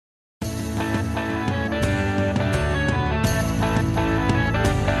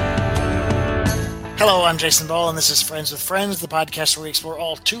Hello, I'm Jason Ball, and this is Friends with Friends, the podcast where we explore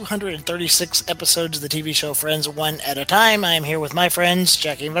all 236 episodes of the TV show Friends one at a time. I am here with my friends,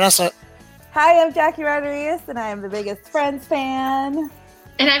 Jackie and Vanessa. Hi, I'm Jackie Rodriguez, and I am the biggest Friends fan.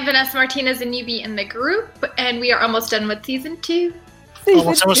 And I'm Vanessa Martinez, a newbie in the group, and we are almost done with season 2.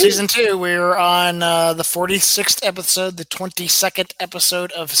 Almost season 2. We're on the 46th episode, the 22nd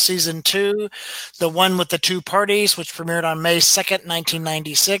episode of season 2, the one with the two parties, which premiered on May 2nd,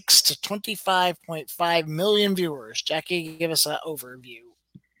 1996, to 25.5 million viewers. Jackie, give us an overview.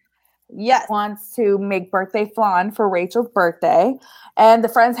 Yes, wants to make birthday flan for Rachel's birthday, and the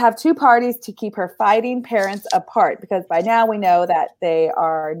friends have two parties to keep her fighting parents apart, because by now we know that they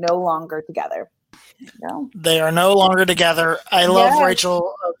are no longer together. No. They are no longer together. I love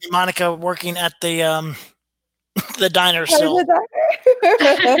Rachel, Monica working at the diner still.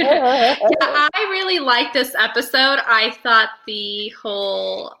 Yeah, I really liked this episode. I thought the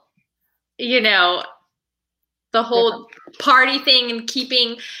whole, the whole party thing and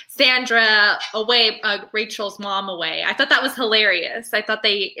keeping Sandra away, Rachel's mom away. I thought that was hilarious. I thought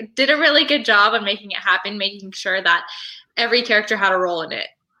they did a really good job of making it happen, making sure that every character had a role in it.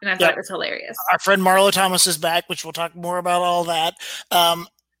 And I thought it was hilarious. Our friend Marlo Thomas is back, which we'll talk more about all that.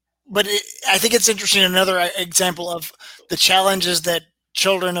 But I think it's interesting, another example of the challenges that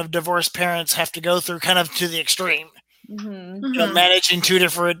children of divorced parents have to go through kind of to the extreme. Mm-hmm. Managing two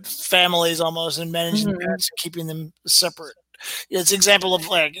different families almost, and managing parents and keeping them separate. It's an example of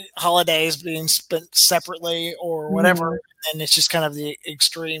like holidays being spent separately or whatever. And it's just kind of the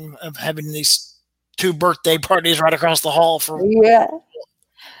extreme of having these two birthday parties right across the hall for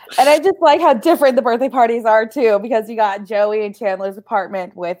And I just like how different the birthday parties are too, because you got Joey and Chandler's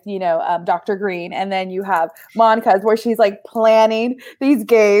apartment with, Dr. Green, and then you have Monica's where she's like planning these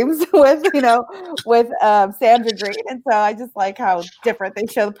games with Sandra Green. And so I just like how different they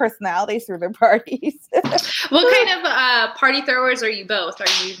show the personalities through their parties. What kind of party throwers are you both?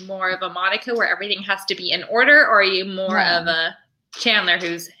 Are you more of a Monica where everything has to be in order, or are you more of a Chandler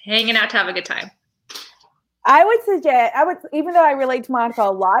who's hanging out to have a good time? I would suggest, even though I relate to Monica a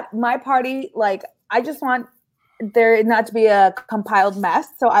lot, my party, I just want there not to be a compiled mess.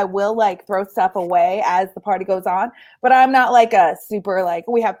 So I will throw stuff away as the party goes on, but I'm not a super,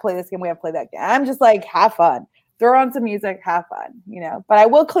 we have to play this game, we have to play that game. I'm just have fun, throw on some music, have fun, but I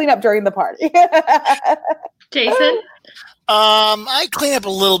will clean up during the party. Jason? I clean up a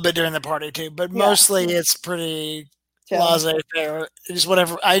little bit during the party too, but mostly it's pretty laissez-faire. Just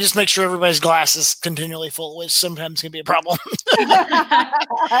whatever. I just make sure everybody's glass is continually full, which sometimes can be a problem.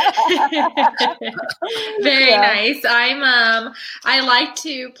 Very nice. I like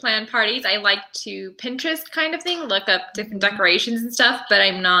to plan parties. I like to Pinterest kind of thing, look up different decorations and stuff, but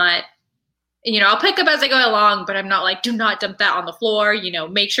I'm not, I'll pick up as I go along, but I'm not do not dump that on the floor,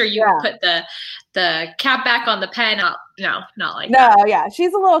 make sure you put the cap back on the pen. Not like that. No, yeah.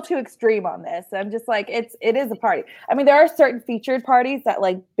 She's a little too extreme on this. I'm just it is a party. I mean, there are certain featured parties that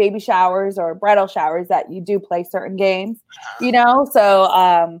baby showers or bridal showers that you do play certain games,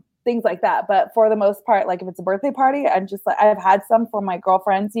 so things like that. But for the most part, if it's a birthday party, I'm just I've had some for my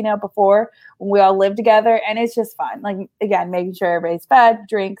girlfriends, before when we all live together, and it's just fun. Again, making sure everybody's fed,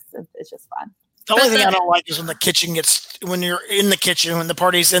 drinks, it's just fun. The only thing I don't like is when you're in the kitchen, when the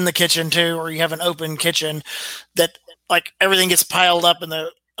party's in the kitchen too, or you have an open kitchen, that everything gets piled up on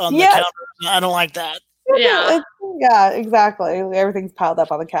the counter. I don't like that. Yeah, exactly. Everything's piled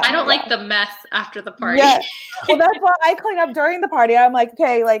up on the counter. I don't like the mess after the party. Yeah. Well, that's why I clean up during the party. I'm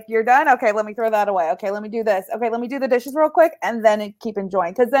okay, you're done. Okay, let me throw that away. Okay, let me do this. Okay, let me do the dishes real quick, and then keep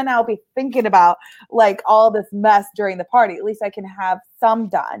enjoying. Because then I'll be thinking about all this mess during the party. At least I can have some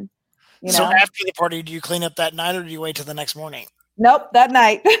done. So after the party, do you clean up that night, or do you wait till the next morning? Nope, that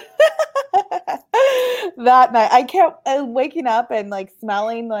night. That night. I kept waking up and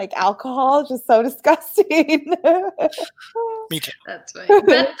smelling alcohol. It's just so disgusting. Me too. That's right.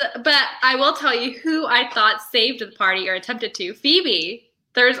 But I will tell you who I thought saved the party or attempted to. Phoebe.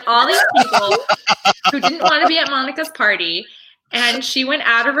 There's all these people who didn't want to be at Monica's party, and she went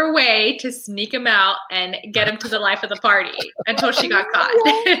out of her way to sneak him out and get him to the life of the party until she got caught.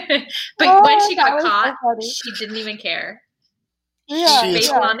 But when she got caught, she didn't even care. Yeah, she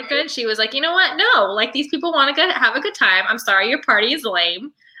faced Monica, and she was like, you know what? No, these people want to have a good time. I'm sorry, your party is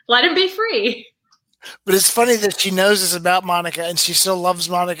lame. Let him be free. But it's funny that she knows this about Monica, and she still loves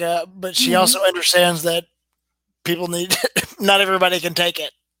Monica, but she also understands that people need, not everybody can take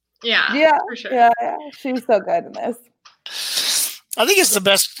it. Yeah, for sure. Yeah. She's so good in this. I think it's the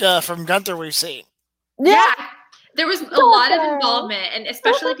best from Gunther we've seen. Yeah. There was a lot of involvement, and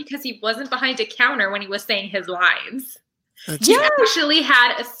especially because he wasn't behind a counter when he was saying his lines. He actually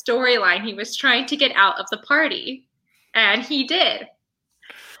had a storyline. He was trying to get out of the party, and he did.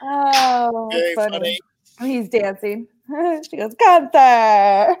 Oh, that's funny. He's dancing. She goes, Gunther.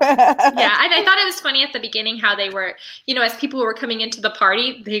 Yeah, and I thought it was funny at the beginning how they were, as people were coming into the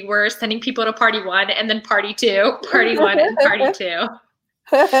party, they were sending people to party 1 and then party 2, party 1 and party 2.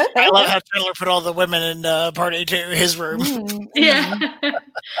 I love how Chandler put all the women in party 2, his room. Yeah.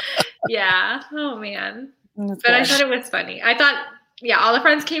 Yeah. Oh, man. But I thought it was funny. I thought, all the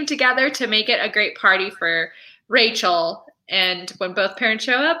friends came together to make it a great party for Rachel. And when both parents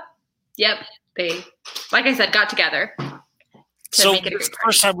show up, they, like I said, got together. So it's the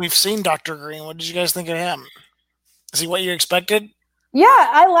first time we've seen Dr. Green. What did you guys think of him? Is he what you expected? Yeah,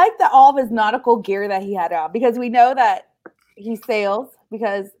 I like all of his nautical gear that he had on because we know that he sails.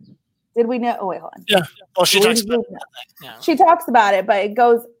 Because did we know? Oh wait, hold on. Yeah. Well, she talks about it. Yeah. She talks about it, but it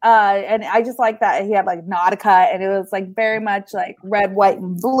goes. And I just like that he had like Nautica, and it was like very much like red, white,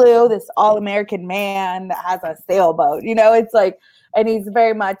 and blue. This all-American man that has a sailboat. It's like, and he's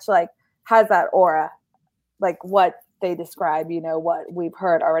very much like has that aura, like what they describe. What we've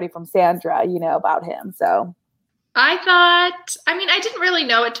heard already from Sandra. About him. So I thought. I mean, I didn't really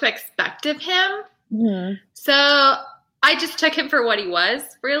know what to expect of him. Mm-hmm. So. I just took him for what he was,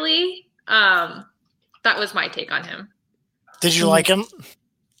 really. That was my take on him. Did you like him?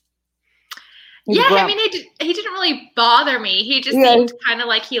 Yeah, I mean, he didn't really bother me. He just seemed kind of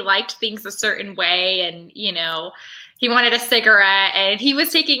like he liked things a certain way, and he wanted a cigarette, and he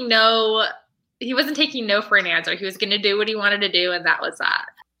wasn't taking no for an answer. He was going to do what he wanted to do, and that was that.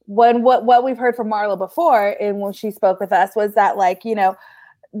 What we've heard from Marla before, and when she spoke with us, was that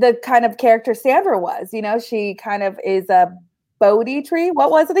the kind of character Sandra was, she kind of is a Bodhi tree.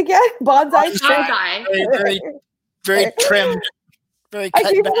 What was it again? Bonsai tree. Bonsai. Very trimmed. Very cut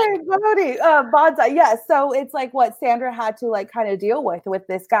back. Bodhi. Bonsai. Yeah. So it's like what Sandra had to kind of deal with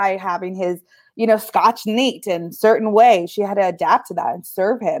this guy having his, Scotch neat in certain way. She had to adapt to that and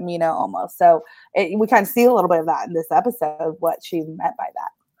serve him, almost. So we kind of see a little bit of that in this episode, what she meant by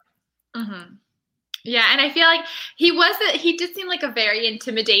that. Mm-hmm. Yeah, and I feel like he did seem like a very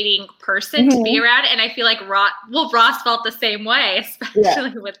intimidating person to be around, and I feel like Ross felt the same way,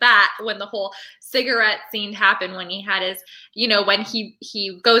 especially with that, when the whole cigarette scene happened, when he had his, when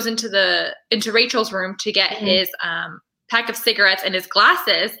he goes into Rachel's room to get his pack of cigarettes and his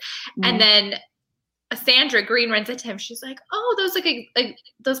glasses, and then Sandra Green runs into him. She's like, "Oh,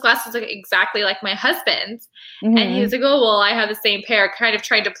 those glasses look exactly like my husband's," and he was like, "Oh, well, I have the same pair," kind of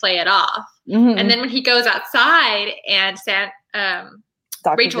trying to play it off. And then when he goes outside and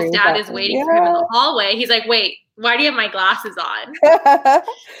Rachel's dad is waiting for him in the hallway, he's like, "Wait, why do you have my glasses on?"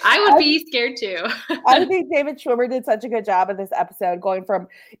 I would be scared too. I think David Schwimmer did such a good job of this episode, going from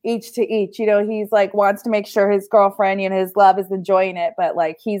each to each. He's like wants to make sure his girlfriend, his love is enjoying it, but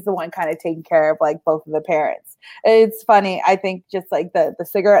he's the one kind of taking care of both of the parents. It's funny. I think just the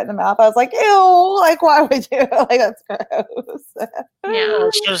cigarette in the mouth, I was like, ew, why would you? That's gross. Yeah,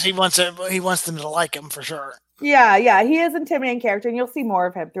 because he wants them to like him for sure. Yeah, he is an intimidating character, and you'll see more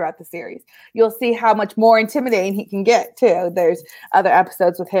of him throughout the series. You'll see how much more intimidating he can get too. There's other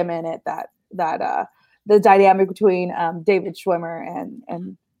episodes with him in it that the dynamic between David Schwimmer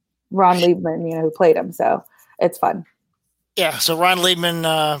and Ron Liebman, who played him. So it's fun. Yeah, so Ron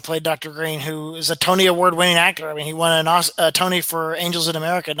Liebman played Dr. Green, who is a Tony Award-winning actor. I mean, he won a Tony for Angels in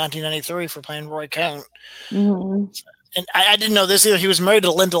America in 1993 for playing Roy Cohn. Mm-hmm. And I didn't know this either. He was married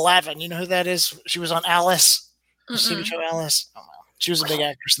to Linda Lavin. You know who that is? She was on Alice. TV show Alice. Oh, wow. She was a big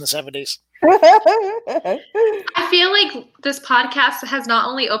actress in the 70s. I feel like this podcast has not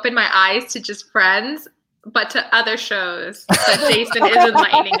only opened my eyes to just Friends, but to other shows that Jason is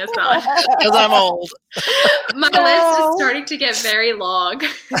enlightening us on. Because I'm old. My list is starting to get very long.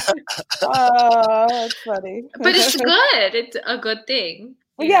 Oh, that's funny. But it's good. It's a good thing.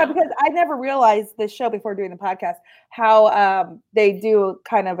 Well, yeah, because I never realized this show before doing the podcast, how they do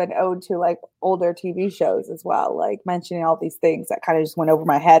kind of an ode to older TV shows as well, mentioning all these things that kind of just went over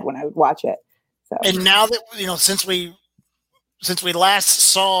my head when I would watch it. So. And now that since we last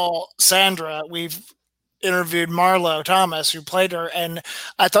saw Sandra, we've interviewed Marlo Thomas, who played her, and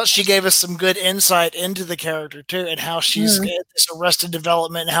I thought she gave us some good insight into the character too, and how she's this arrested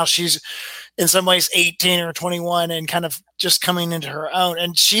development, and how she's in some ways 18 or 21 and kind of just coming into her own.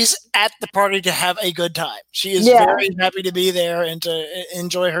 And she's at the party to have a good time. She is very happy to be there and to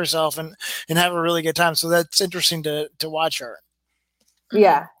enjoy herself and have a really good time. So that's interesting to watch her.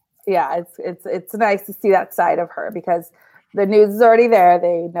 Yeah. Yeah. It's nice to see that side of her, because the news is already there.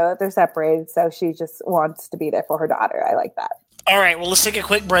 They know that they're separated. So she just wants to be there for her daughter. I like that. All right, well, let's take a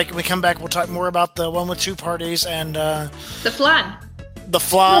quick break. When we come back, we'll talk more about the one with two parties and the flan. The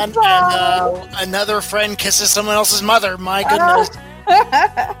flan, and another friend kisses someone else's mother. My goodness.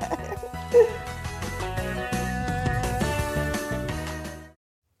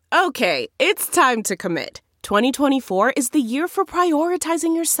 Okay, it's time to commit. 2024 is the year for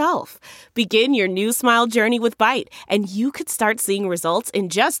prioritizing yourself. Begin your new smile journey with Byte, and you could start seeing results in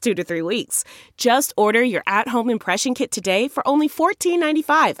just 2 to 3 weeks. Just order your at-home impression kit today for only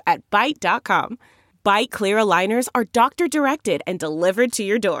 $14.95 at Byte.com. Byte clear aligners are doctor-directed and delivered to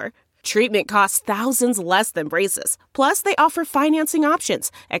your door. Treatment costs thousands less than braces. Plus, they offer financing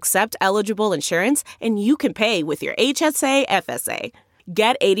options, accept eligible insurance, and you can pay with your HSA FSA.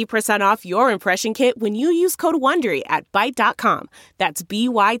 Get 80% off your impression kit when you use code WONDERY at Byte.com. That's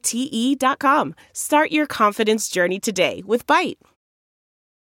BYTE.com. Start your confidence journey today with Byte.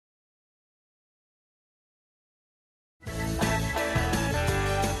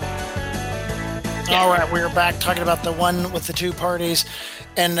 All right, we're back talking about the one with the two parties,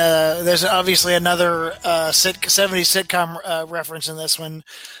 and there's obviously another 70s sitcom reference in this one.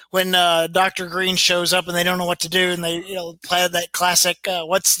 When Dr. Green shows up and they don't know what to do, and they play that classic,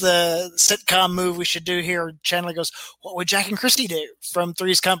 what's the sitcom move we should do here? Chandler goes, what would Jack and Christy do from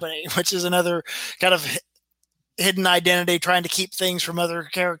Three's Company, which is another kind of hidden identity trying to keep things from other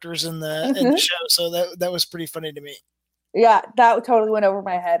characters in the show. So that was pretty funny to me. Yeah, that totally went over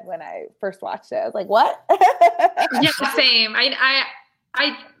my head when I first watched it. I was like, what? Yeah, same. I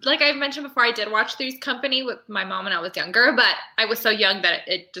like I mentioned before, I did watch Three's Company with my mom when I was younger, but I was so young that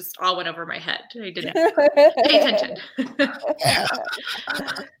it just all went over my head. I didn't pay attention.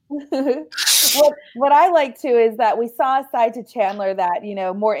 What I like too is that we saw a side to Chandler that,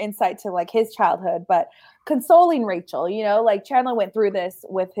 more insight to like his childhood, but consoling Rachel, like Chandler went through this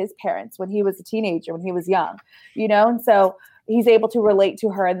with his parents when he was a teenager, when he was young, and so he's able to relate to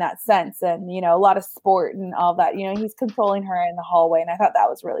her in that sense, and a lot of sport and all that, he's consoling her in the hallway, and I thought that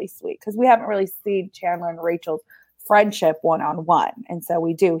was really sweet because we haven't really seen Chandler and Rachel's friendship one-on-one, and so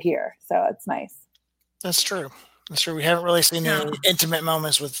we do here, so it's nice. That's true. We haven't really seen any intimate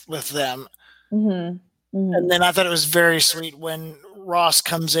moments with them. Mm-hmm. Mm-hmm. And then I thought it was very sweet when Ross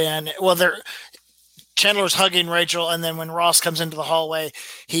comes in. Well, Chandler's hugging Rachel, and then when Ross comes into the hallway,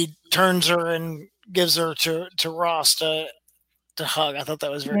 he turns her and gives her to Ross to hug. I thought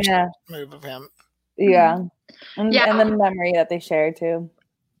that was a very sweet move of him. Yeah. And then the memory that they shared too.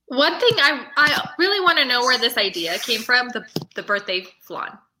 One thing I really want to know where this idea came from, the birthday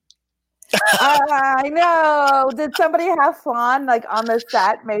flan. I know. Did somebody have flan like on the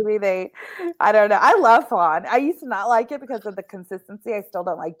set? Maybe I don't know. I love flan. I used to not like it because of the consistency. I still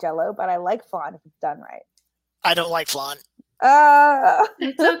don't like Jell-O, but I like flan if it's done right. I don't like flan.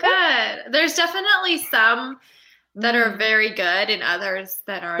 It's so good. There's definitely some that are very good and others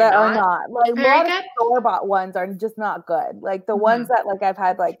that are not. Like very a lot good. of store-bought ones are just not good. Like the ones that like I've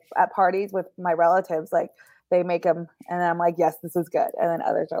had like at parties with my relatives, like they make them and I'm like, yes, this is good. And then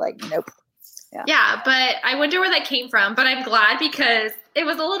others are like, nope. Yeah, but I wonder where that came from. But I'm glad because it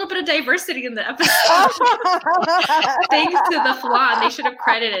was a little bit of diversity in the episode. Thanks to the flan, they should have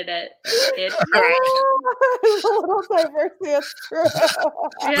credited it. A little diversity, it's true.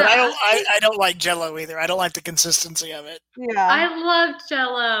 Yeah. But I don't like Jell-O either. I don't like the consistency of it. Yeah, I love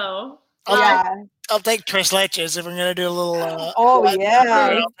Jell-O. I'll take tres leches if we're gonna do a little.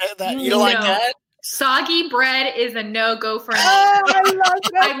 You don't like that? Soggy bread is a no-go for me. I love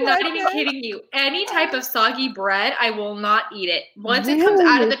I'm not even kidding you. Any type of soggy bread, I will not eat it. Once it comes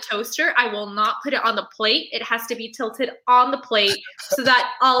out of the toaster, I will not put it on the plate. It has to be tilted on the plate so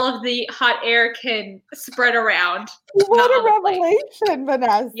that all of the hot air can spread around. What a revelation,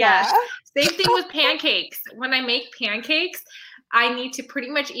 Vanessa. Yes. Same thing with pancakes. When I make pancakes, I need to pretty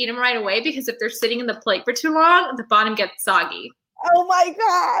much eat them right away because if they're sitting in the plate for too long, the bottom gets soggy. Oh my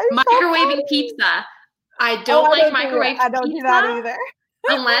gosh. Microwaving pizza. I don't like microwave pizza. I don't do that either.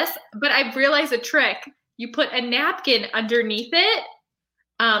 But I've realized a trick. You put a napkin underneath it,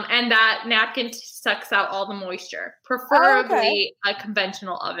 and that napkin sucks out all the moisture. Preferably a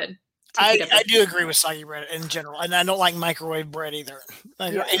conventional oven. I do agree with soggy bread in general, and I don't like microwave bread either.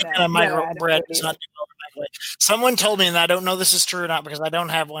 Microwave bread is not microwave. Someone told me, and I don't know this is true or not because I don't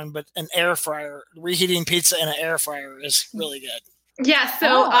have one, but an air fryer, reheating pizza in an air fryer is really good. Yeah,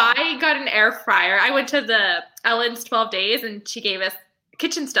 so I got an air fryer. I went to the Ellen's 12 days, and she gave us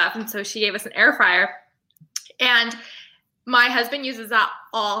kitchen stuff, and so she gave us an air fryer. And my husband uses that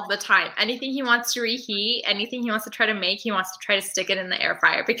all the time. Anything he wants to reheat, anything he wants to try to make, he wants to try to stick it in the air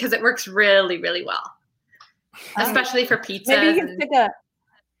fryer because it works really, really well, especially for pizzas. Maybe you can stick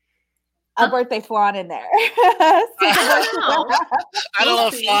a birthday flan in there. I don't know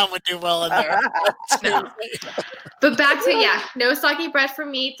if flan would do well in there. No. But back to, no soggy bread for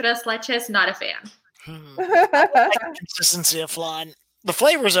me. Tres leches, not a fan. Consistency of flan. The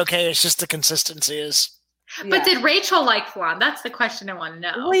flavor is okay. It's just the consistency is. But did Rachel like flan? That's the question I want to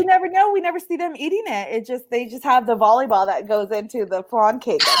know. We never know. We never see them eating it. They just have the volleyball that goes into the flan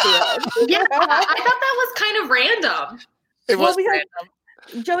cake at the end. Yeah, I thought that was kind of random. It was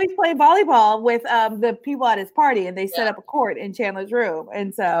random. Joey's playing volleyball with the people at his party, and they set up a court in Chandler's room,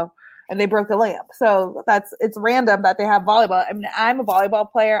 and they broke the lamp. So it's random that they have volleyball. I mean, I'm a volleyball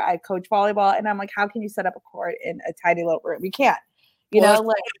player. I coach volleyball, and I'm like, how can you set up a court in a tiny little room? You can't. Well,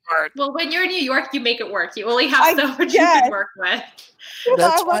 when you're in New York, you make it work. You only have so much you can work with.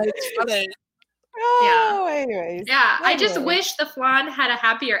 That's why it's funny. Oh, anyways. Yeah, I just wish the flan had a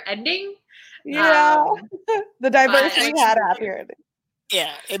happier ending. Yeah, the diversity had a happier ending.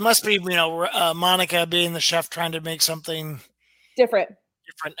 Yeah, it must be, Monica being the chef trying to make something different.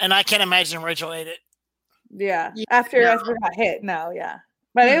 And I can't imagine Rachel ate it. Yeah, after Esther got hit,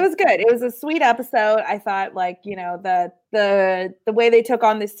 but it was good. It was a sweet episode. I thought, the way they took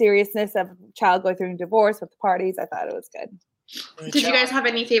on the seriousness of a child going through a divorce with the parties, I thought it was good. Did you guys have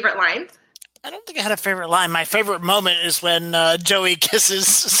any favorite lines? I don't think I had a favorite line. My favorite moment is when Joey kisses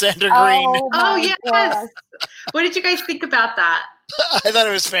Sandra Green. Oh yes. Gosh. What did you guys think about that? I thought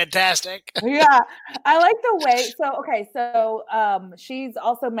it was fantastic. Yeah, I like the way. So she's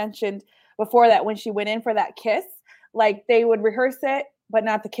also mentioned before that when she went in for that kiss, they would rehearse it, but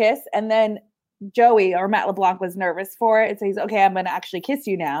not the kiss. And then Joey or Matt LeBlanc was nervous for it. And so he's okay, I'm going to actually kiss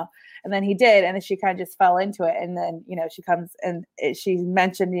you now. And then he did. And then she kind of just fell into it. And then, she comes and she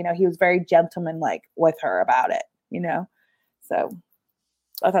mentioned, he was very gentleman-like with her about it, So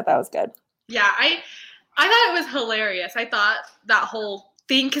I thought that was good. Yeah, I thought it was hilarious. I thought that whole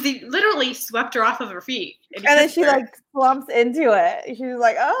thing, because he literally swept her off of her feet. And then she slumps into it. She was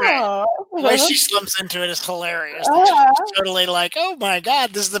like, oh. The way she slumps into it is hilarious. She's totally like, oh my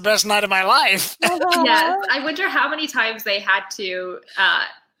God, this is the best night of my life. Yes. I wonder how many times they had to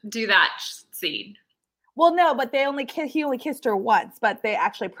do that scene. Well, no, but he only kissed her once, but they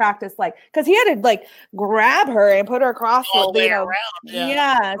actually practiced because he had to grab her and put her across all the way around.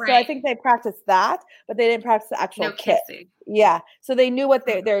 Yeah. Right. So I think they practiced that, but they didn't practice the actual kiss. Kissing. Yeah. So they knew what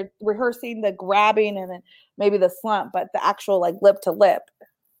they're rehearsing the grabbing and then maybe the slump, but the actual lip to lip.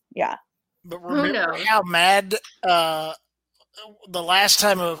 Yeah. But remember how mad the last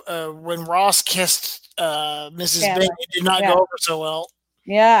time when Ross kissed Mrs. Bing, it did not go over so well.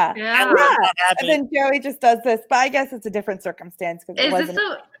 Yeah. And then Joey just does this, but I guess it's a different circumstance. Is this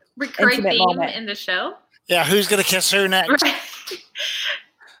a recurring theme in the show? Yeah, who's going to kiss who next? Right.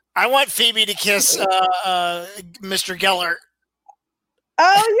 I want Phoebe to kiss Mr. Geller.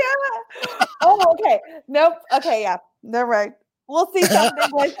 Oh, yeah. Oh, okay. Nope. Okay, yeah. Never mind. We'll see something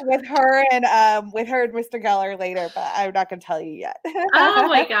with her and Mr. Geller later, but I'm not going to tell you yet. Oh,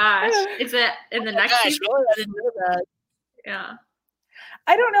 my gosh. Is it in the next season? Really? I didn't know that. Yeah.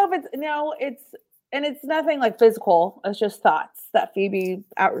 I don't know if it's nothing physical. It's just thoughts that Phoebe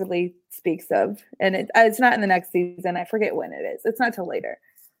outwardly speaks of. And it's not in the next season. I forget when it is. It's not till later.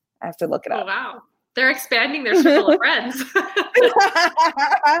 I have to look it up. Oh, wow. They're expanding their circle of friends.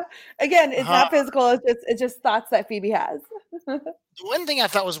 Again, it's not physical. It's just thoughts that Phoebe has. The one thing I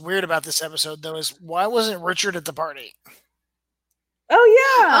thought was weird about this episode, though, is why wasn't Richard at the party?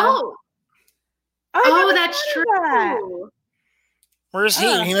 Oh, yeah. Oh, that's true. That. Where's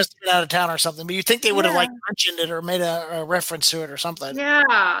he? He must have been out of town or something. But you think they would have mentioned it or made a reference to it or something.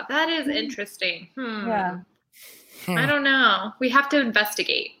 Yeah, that is interesting. Yeah. I don't know. We have to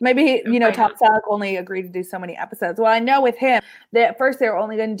investigate. Maybe, Top Salak only agreed to do so many episodes. Well, I know with him that at first they were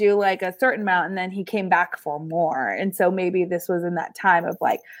only going to do a certain amount and then he came back for more. And so maybe this was in that time of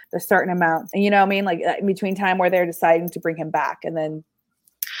the certain amount. And you know what I mean? In between time where they're deciding to bring him back and then.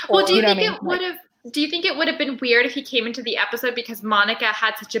 Well, do you think it would have? Do you think it would have been weird if he came into the episode because Monica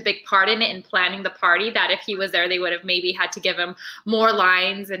had such a big part in it in planning the party that if he was there, they would have maybe had to give him more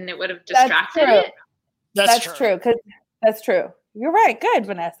lines and it would have distracted it? That's true. That's true. You're right. Good,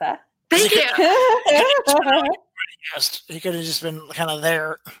 Vanessa. Thank you. He could have just been kind of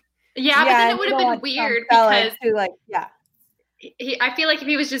there. Yeah, but then it would have been weird because I feel like if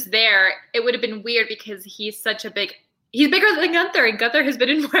he was just there, it would have been weird because he's such a big. He's bigger than Gunther, and Gunther has been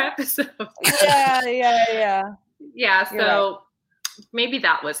in more episodes. Yeah. Yeah, so maybe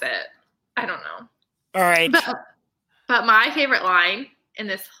that was it. I don't know. All right. But my favorite line in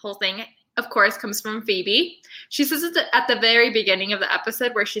this whole thing, of course, comes from Phoebe. She says it at the very beginning of the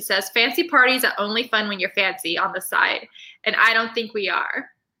episode where she says, fancy parties are only fun when you're fancy on the side. And I don't think we are.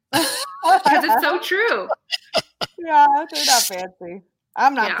 Because it's so true. Yeah, they're not fancy.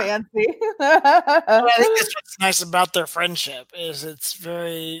 I'm not fancy. I think that's what's nice about their friendship is it's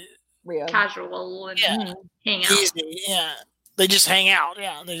very real, casual, and hang out. Easy. Yeah, they just hang out.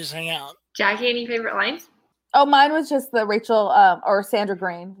 Yeah, they just hang out. Jackie, any favorite lines? Oh, mine was just the Rachel or Sandra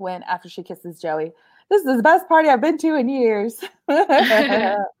Green when after she kisses Joey. This is the best party I've been to in years.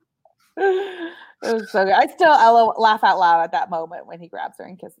 It was so good. I still laugh out loud at that moment when he grabs her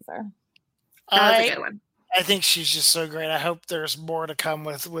and kisses her. That was a good one. I think she's just so great. I hope there's more to come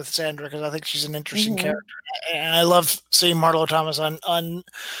with Sandra because I think she's an interesting character, and I love seeing Marlo Thomas on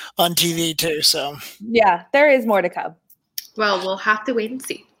TV too. So yeah, there is more to come. Well, we'll have to wait and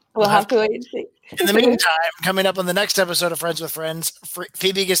see. We'll have to wait and see. In the meantime, coming up on the next episode of Friends with Friends,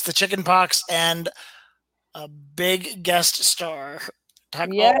 Phoebe gets the chicken pox and a big guest star. Talk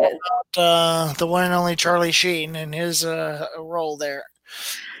about the one and only Charlie Sheen and his role there.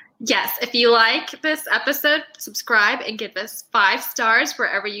 Yes, if you like this episode, subscribe and give us 5 stars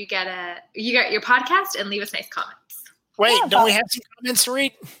wherever you get your podcast, and leave us nice comments. Wait, don't we have some comments to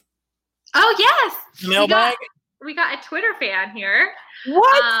read? Oh yes, mailbag. We got a Twitter fan here.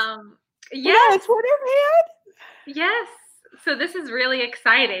 What? Yes, a Twitter fan. Yes. So this is really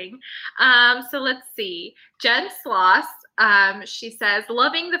exciting. So let's see. Jen Sloss. She says,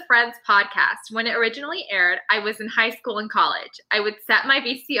 loving the Friends podcast. When it originally aired, I was in high school and college. I would set my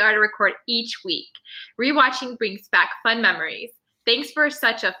VCR to record each week. Rewatching brings back fun memories. Thanks for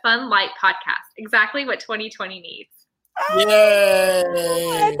such a fun, light podcast. Exactly what 2020 needs. Yay!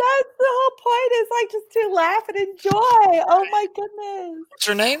 And that's the whole point is like just to laugh and enjoy. Oh my goodness. What's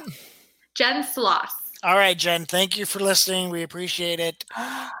her name? Jen Sloss. All right, Jen. Thank you for listening. We appreciate it.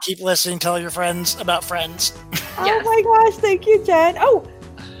 Keep listening. Tell your friends about Friends. Oh my gosh. Thank you, Jen. Oh,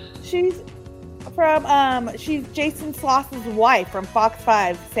 she's from, she's Jason Sloss's wife from Fox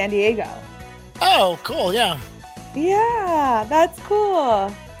 5 San Diego. Oh, cool. Yeah. Yeah, that's cool.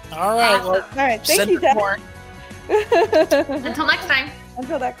 All right. Awesome. Well, all right. Thank you, Jen. Until next time.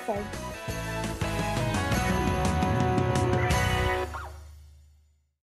 Until next time.